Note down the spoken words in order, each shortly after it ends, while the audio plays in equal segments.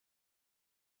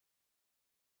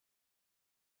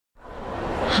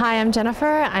Hi, I'm Jennifer.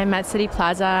 I'm at City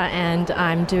Plaza and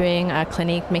I'm doing a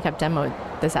Clinique makeup demo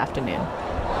this afternoon.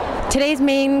 Today's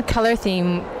main color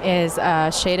theme is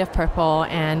a shade of purple,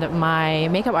 and my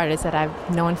makeup artist that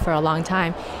I've known for a long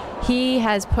time, he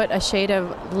has put a shade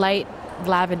of light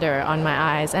lavender on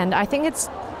my eyes, and I think it's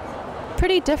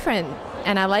pretty different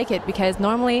and I like it because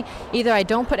normally either I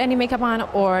don't put any makeup on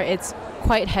or it's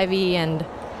quite heavy and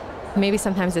maybe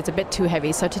sometimes it's a bit too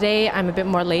heavy. So today I'm a bit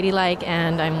more ladylike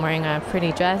and I'm wearing a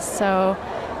pretty dress. So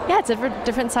yeah, it's a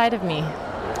different side of me.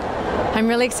 I'm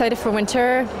really excited for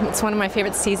winter. It's one of my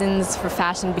favorite seasons for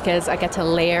fashion because I get to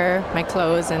layer my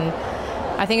clothes, and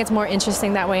I think it's more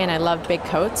interesting that way, and I love big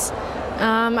coats.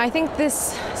 I think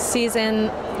this season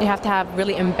you have to have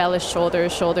really embellished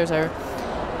shoulders. Shoulders are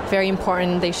very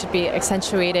important. They should be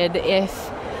accentuated.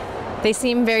 If they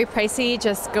seem very pricey,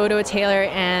 just go to a tailor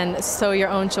and sew your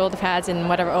own shoulder pads in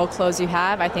whatever old clothes you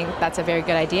have. I think that's a very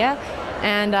good idea.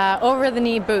 And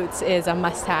over-the-knee boots is a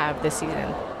must-have this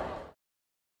season.